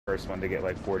first one to get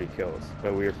like 40 kills,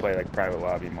 but we were playing like private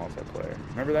lobby multiplayer.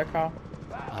 Remember that, Kyle?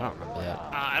 I don't remember that.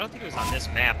 I don't think it was on this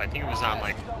map. I think it was on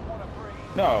like.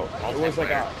 No, it was like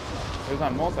it was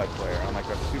on multiplayer on like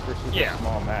a super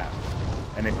small map.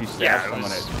 And if you stab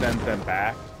someone, it sends them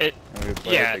back. And we would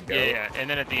play with the goat. Yeah. And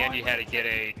then at the end, you had to get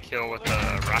a kill with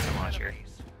a rocket launcher.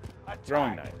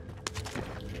 Throwing knife.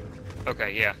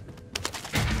 Okay, yeah.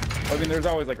 I mean, there's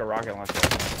always like a rocket launcher.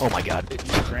 Oh my god. It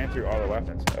just ran through all the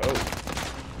weapons. Oh.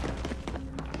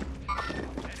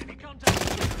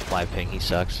 Live ping, he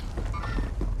sucks.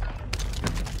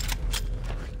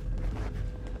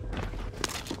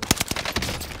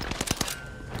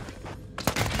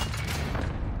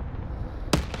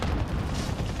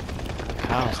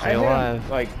 Kyle, stay alive.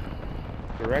 Like,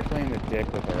 directly in the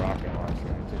dick with a rocket launcher.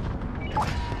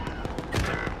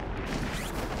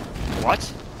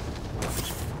 What?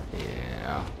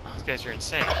 Yeah. These guys are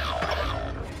insane.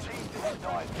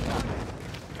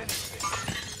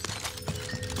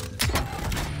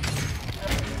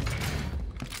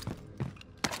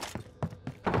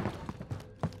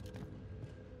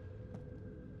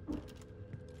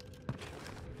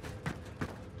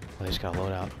 Well, he's got a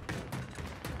loadout.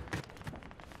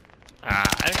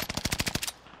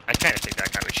 I kind of think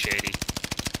that guy was shady.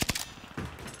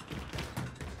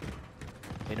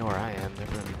 They know where I am. They're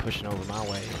gonna be pushing over my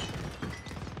way.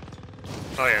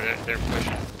 Oh yeah, they're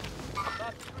pushing.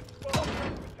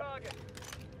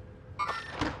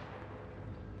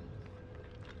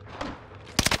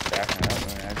 Backing up,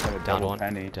 man. I just had a Down double one.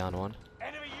 penny. Down one.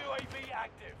 Enemy UAV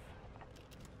active.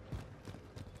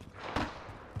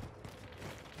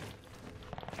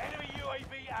 Enemy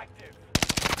UAV active.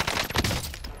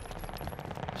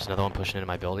 There's another one pushing into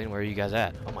my building. Where are you guys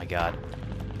at? Oh my god.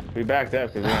 We backed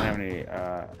up because we didn't have any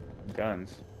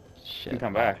guns. You Shit. can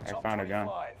come back. I found a gun.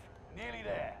 25. Nearly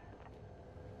there.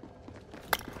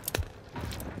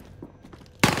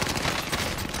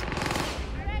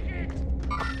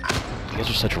 You guys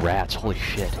are such rats. Holy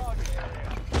shit.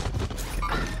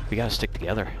 We gotta stick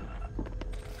together.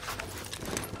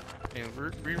 I mean,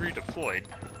 we redeployed.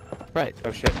 Right.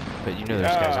 Oh shit. But you know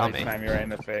there's guys on me. Slam you right in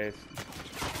the face.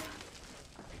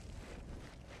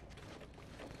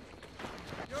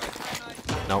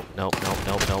 Nope, nope, nope,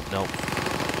 nope, nope, nope.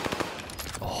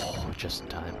 Oh, just in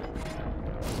time.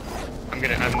 I'm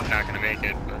not gonna make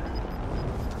it, but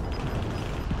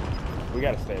We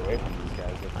gotta stay away from these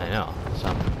guys. I know. So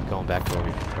I'm going back to where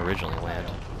we originally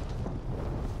landed.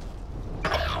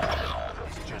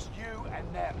 It's just you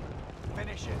and them.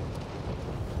 Finish it.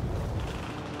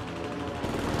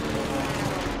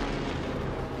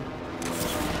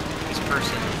 this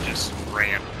person just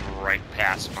ran right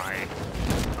past my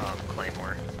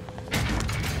claymore.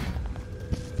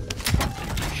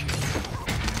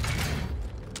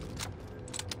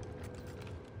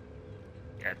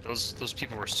 Yeah, those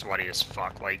people were sweaty as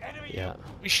fuck. Like, Yeah.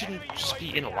 we shouldn't just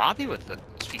be in a lobby with those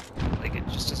people. Like, it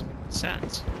just doesn't make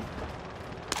sense.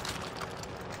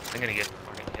 I'm gonna get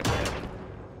fucking hit by it.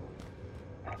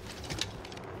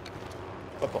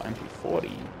 Couple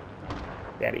MP40.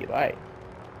 Daddy light.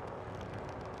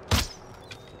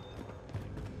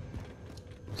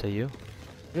 Is that you?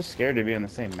 I'm just scared to be on the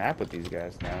same map with these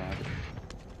guys now.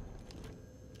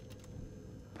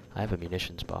 I have a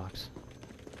munitions box.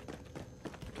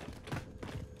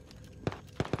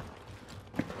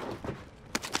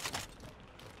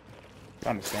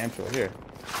 Found a Samsel here.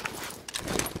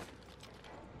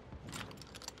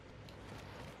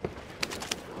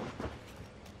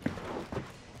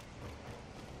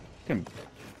 Can.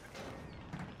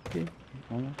 Okay,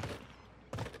 almost.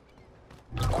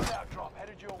 Loadout drop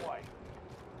headed your way.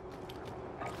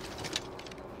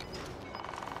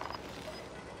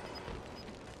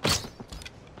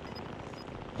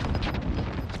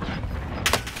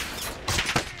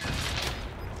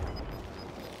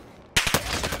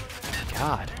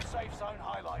 God. New safe zone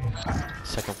highlighted.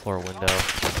 Second floor window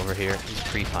over here. He's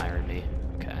pre-firing me.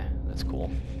 Okay, that's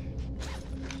cool.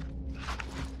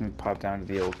 Let me pop down to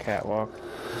the old catwalk.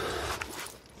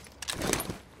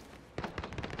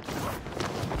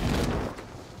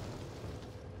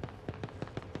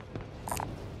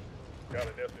 Got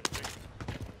an SMG.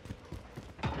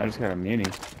 I just got a muni.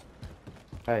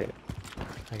 Hey,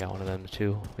 I got one of them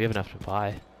too. We have enough to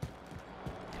buy.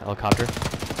 Helicopter.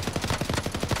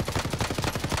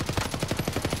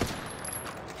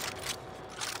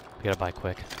 We gotta buy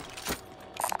quick.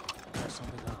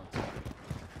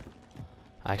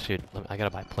 Actually, I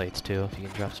gotta buy plates too. If you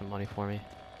can drop some money for me.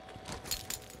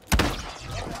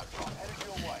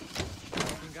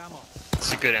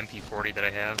 It's a good MP40 that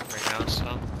I have right now,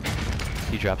 so.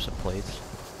 You drop some plates.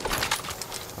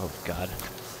 Oh god.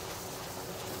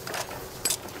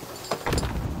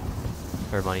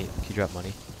 Or money. Can you drop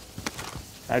money?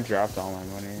 I dropped all my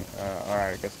money.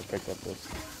 Alright, I guess I picked up this.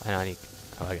 I know I need.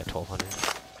 Oh, I got 1,200.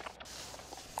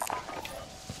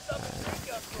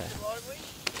 Okay.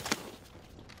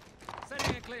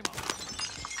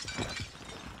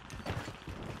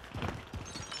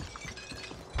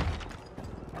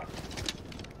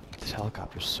 This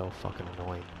helicopter's so fucking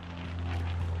annoying.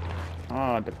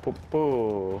 Oh, the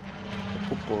poo-poo. The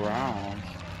poo-poo rounds.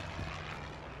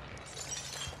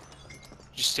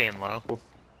 Just staying low.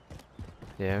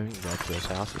 Yeah, we can go to those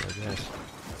houses, I guess.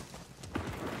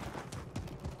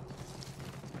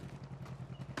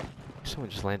 Someone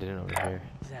just landed in over here.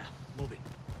 Yeah, move it.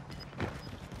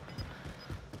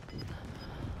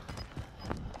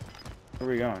 Where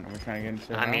are we going? Are we trying to get into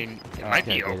the I house? mean, it might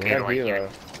be okay, okay Yeah, to like Hilo.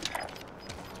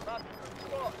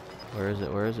 Where is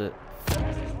it? Where is it? This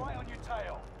is right on your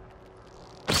tail.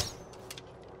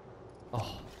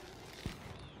 Oh,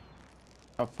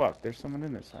 Oh fuck, there's someone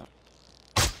in this house.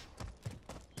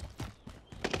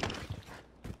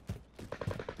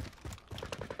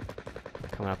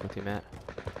 coming up with you, Matt.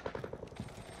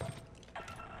 I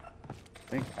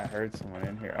think I heard someone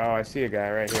in here. Oh, I see a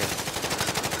guy right here.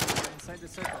 Inside the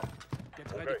circle.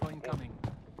 Get ready for incoming.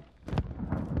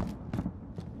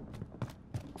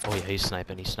 Oh yeah, he's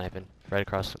sniping. He's sniping. Right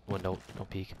across the window. Don't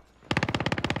peek.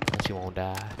 Else he won't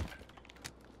die.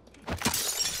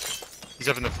 He's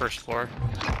up in the first floor.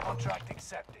 Contract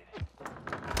accepted.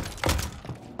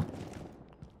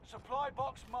 Supply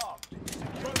box marked.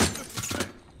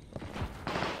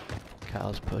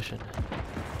 Kyle's pushing.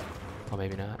 Oh,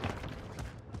 maybe not.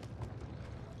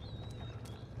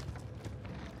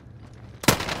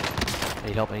 I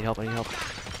need help. I need help. I need help.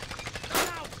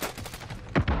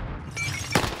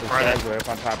 This Right. guy's way up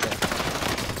on top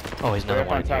of Oh, he's way another up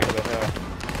one on in top here. of the hill.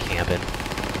 Camping.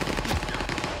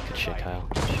 Good shit, Kyle.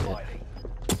 Good shit.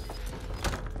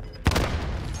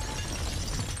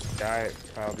 Guy,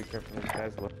 Kyle, be careful. This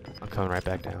guy's low. I'm coming right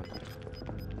back down.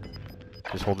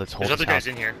 Just hold this. Hold There's this other guys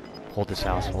house. in here. Hold this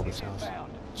house. Hold this house.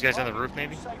 You guys on the roof,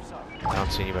 maybe? Safe zone. I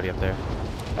don't see anybody up there.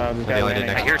 This They guy landed landing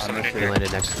next- I hear on someone this in They roof.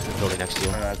 landed next to the building next to you.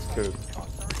 Oh, that's cool.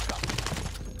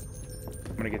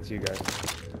 I'm gonna get to you guys.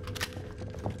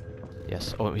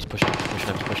 Yes. Oh, he's pushing up. He's pushing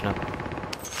up. He's pushing up.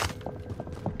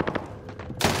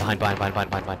 Behind. Yeah,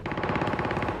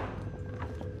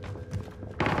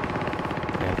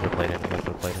 put a plate in. I gotta put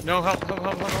a plate in. No, help.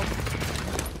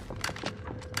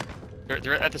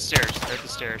 They're at the stairs. They're at the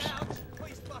stairs.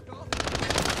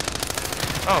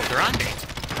 Oh, they're on me.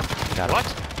 Got him. What?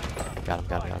 Got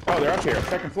him. Oh, they're up here.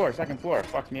 Second floor.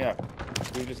 Fucked me up.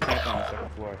 We just camped on the second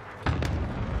floor.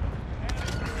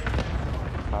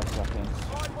 5 seconds.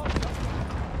 Supply box up.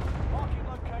 Marking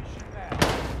location now.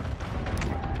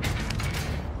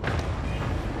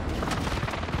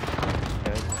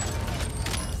 Okay.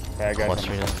 Yeah, I got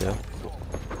Clustering him. us too.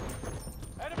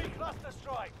 Enemy cluster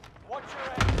strike. Watch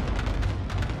your head.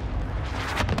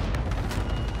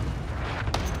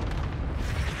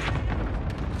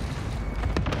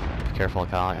 Be careful,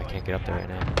 Kyle. I can't get up there right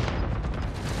now.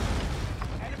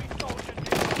 Enemy soldier.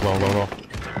 Low.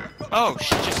 Oh,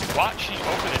 she just watched. She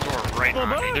opened the door right on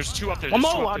me. There's two up there. There's two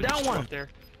up there. There's two up there.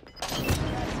 Gas is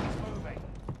moving.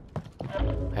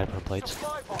 I gotta put on plates.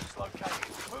 Supply box located.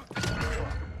 Move to secure.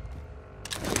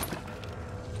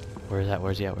 Where's that?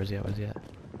 Where's he at? We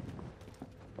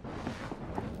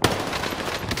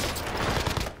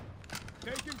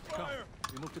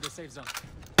move to the safe zone.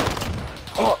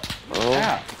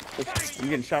 Yeah. I'm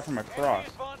getting shot from across.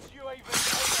 Advanced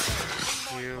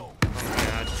UAV. You. Oh my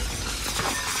god.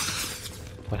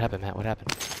 What happened, Matt? What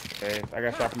happened? Okay, I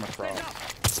got shot from across.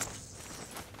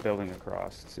 Building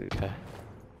across, too. Okay.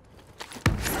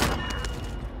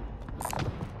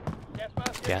 Get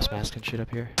back. Gas mask and shit up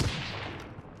here.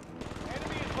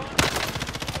 Enemy advanced.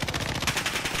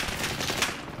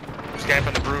 There's a guy up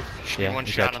on the roof. Should be Yeah, one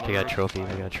we shot got, on we the got a roof. trophy. We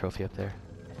got a trophy up there.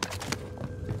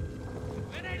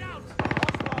 Grenade out.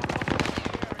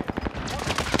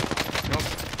 Nope.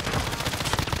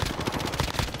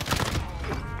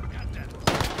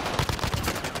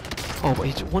 Oh,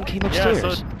 but one came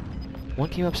upstairs. One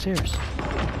came upstairs.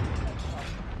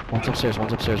 One's upstairs.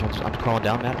 I'm crawling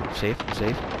down, Matt. Safe.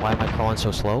 Why am I crawling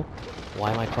so slow?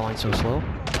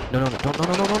 No. No.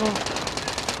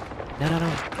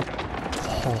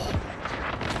 Oh.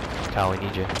 Kyle, we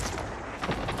need you.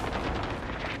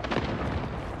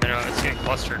 I know, it's getting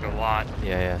clustered a lot.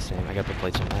 Yeah, same. I got the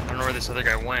plates on I that. don't know where this other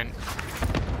guy went.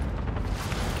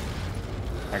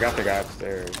 I got the guy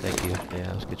upstairs. Thank you. Yeah,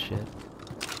 that was good shit.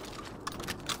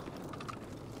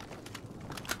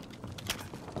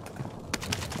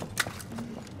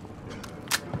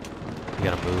 You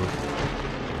gotta move.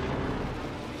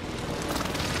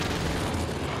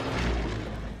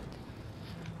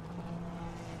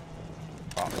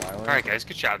 Alright guys,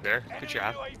 good job there. Good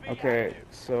job. Okay,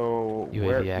 so UAV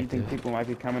where do you active. think people might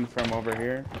be coming from over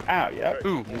here? Ow, yep.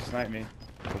 Ooh. You sniped me.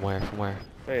 From where? From where?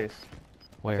 Face.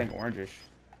 Where? I think orangish.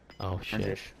 Oh shit.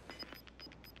 Orangish.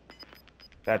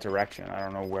 That direction. I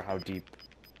don't know where, how deep.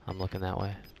 I'm looking that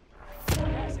way.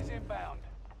 Gas is inbound.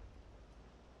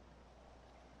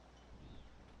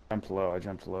 Jumped low. I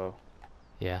jumped low.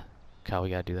 Yeah. Kyle, we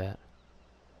gotta do that.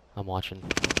 I'm watching.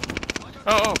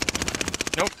 Oh!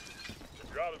 Nope.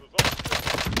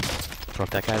 Broke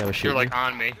that guy that was shooting. You're like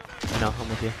on me. No, I'm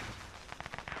with you.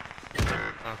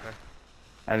 Okay.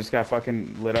 I just got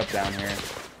fucking lit up down here.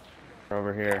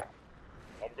 Over here.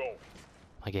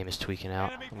 My game is tweaking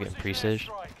out. I'm getting presaged.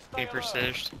 Being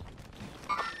presaged.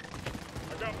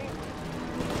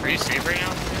 Are you safe right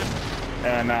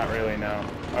now? Not really, no.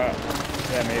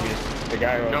 Yeah, maybe. The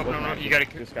guy who I was Nope, looking no, at you gotta.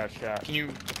 just got shot. Can you?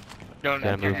 No, You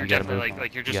gotta move, you gotta definitely move.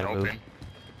 like you're You just gotta open. move.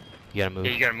 You gotta move.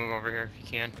 Yeah, you gotta move over here if you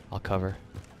can. I'll cover.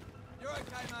 You're okay,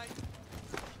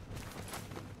 mate.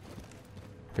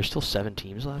 There's still 7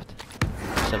 teams left.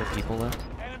 7 people left.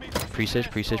 Presage,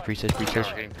 presage, presage, Yeah, we're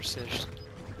presage. getting presaged.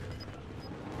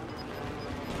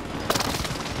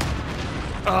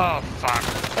 Oh fuck!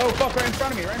 Oh fuck! Right in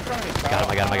front of me! Right in front of me! Got him,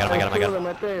 I got him, I got him, I got him, I got him.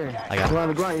 Right there. I got him. On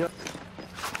the ground.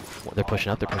 They're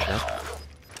pushing up, they're pushing up.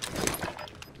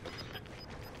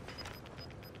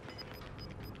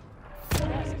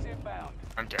 Gas is inbound.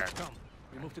 I'm dead. Come.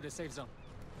 We move to the safe zone.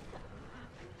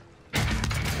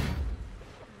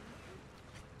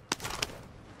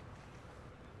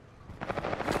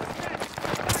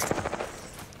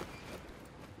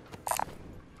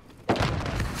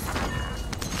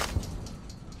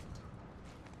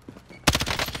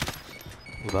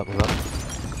 Move up, move up.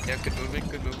 Yeah, good movement,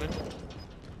 good movement.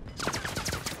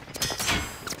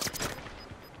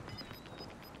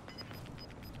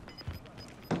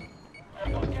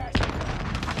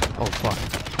 Oh fuck.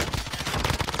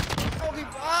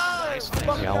 Nice, nice.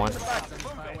 I got one.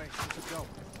 Fire away. Let's go.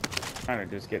 Trying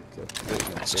to just get to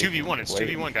position. It's 2v1, it's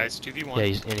 2v1 guys, 2v1. Yeah,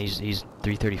 he's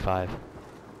 335.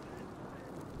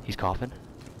 He's coughing?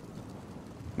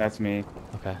 That's me.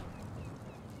 Okay.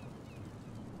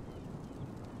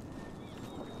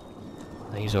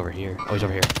 I think he's over here. Oh, he's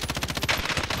over here.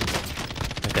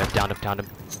 Right there, downed him, downed him.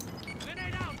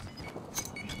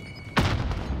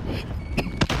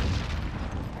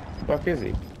 Fuck is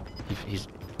he? He's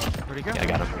Where'd he go? yeah, I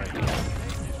got him.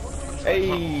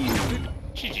 Hey!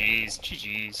 GG's,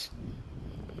 GG's.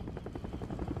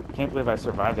 Can't believe I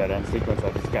survived that end sequence.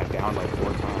 I just got down like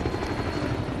 4 times.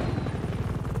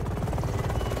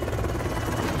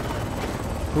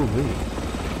 Ooh-wee.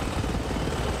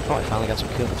 Oh, I finally got some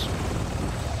kills.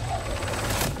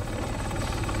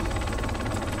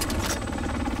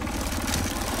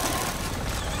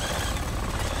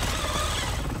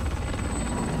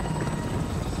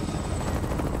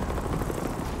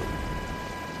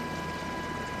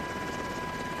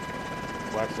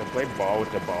 Watch, I played ball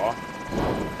with the ball.